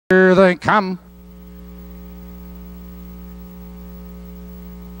Here they come.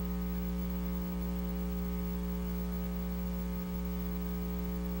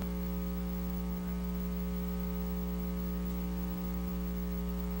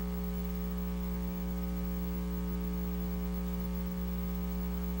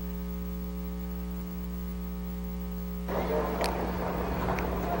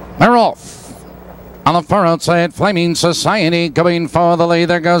 They're off. On the far outside, Flaming Society going for the lead.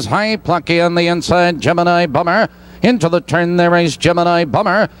 There goes High Plucky on the inside, Gemini Bummer. Into the turn there is Gemini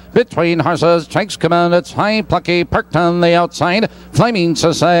Bummer. Between horses, takes command. It's High Plucky parked on the outside. Flaming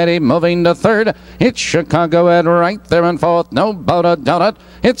Society moving to third. It's Chicago Ed right there in fourth. No doubt it.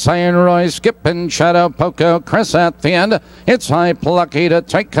 It's Iron Roy, Skip and Shadow Poco, Chris at the end. It's High Plucky to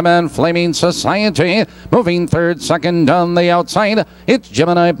take command. Flaming Society moving third, second on the outside. It's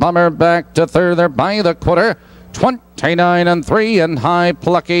Gemini Bummer back to third there by the quarter. 29 and 3, and High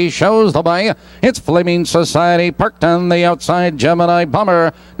Plucky shows the way. It's Flaming Society parked on the outside. Gemini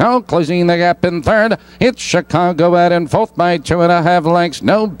Bummer now closing the gap in third. It's Chicago Ed in fourth by 2.5 lengths.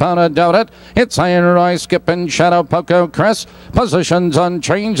 No doubt it. It's Iron Roy, Skip and Shadow Poco, Chris. Positions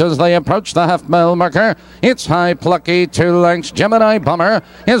unchanged as they approach the half-mile marker. It's High Plucky 2 lengths. Gemini Bummer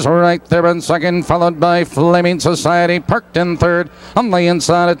is right there in second, followed by Flaming Society parked in third. On the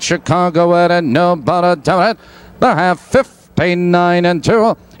inside, it's Chicago Ed, and no doubt it. The half 59 and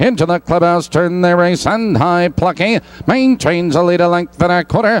 2 into the clubhouse turn their race, and High Plucky maintains a lead a length and a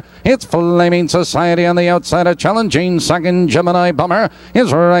quarter. It's Flaming Society on the outside, a challenging second. Gemini Bummer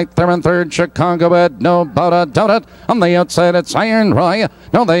is right there in third. Chicago Ed, no doubt it. On the outside, it's Iron Roy.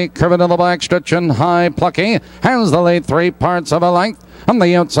 Now they curve into the back stretch, and High Plucky has the lead 3 parts of a length. On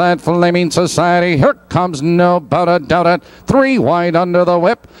the outside, Flaming Society. Here comes no doubt it. 3 wide under the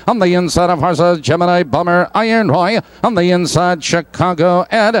whip. On the inside of horses, Gemini Bummer, Iron Roy. On the inside, Chicago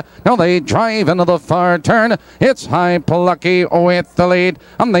Ed. Now they drive into the far turn. It's High Plucky with the lead.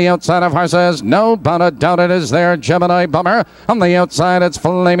 On the outside of horses, no doubt it is there, Gemini Bummer. On the outside, it's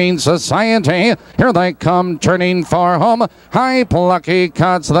Flaming Society. Here they come, turning for home. High Plucky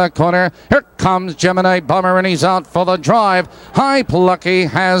cuts the corner. Here comes Gemini Bummer, and he's out for the drive. High Plucky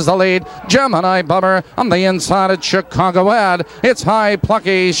has the lead. Gemini Bummer on the inside at Chicago Ed. It's High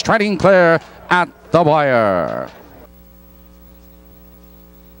Plucky striding clear at the wire.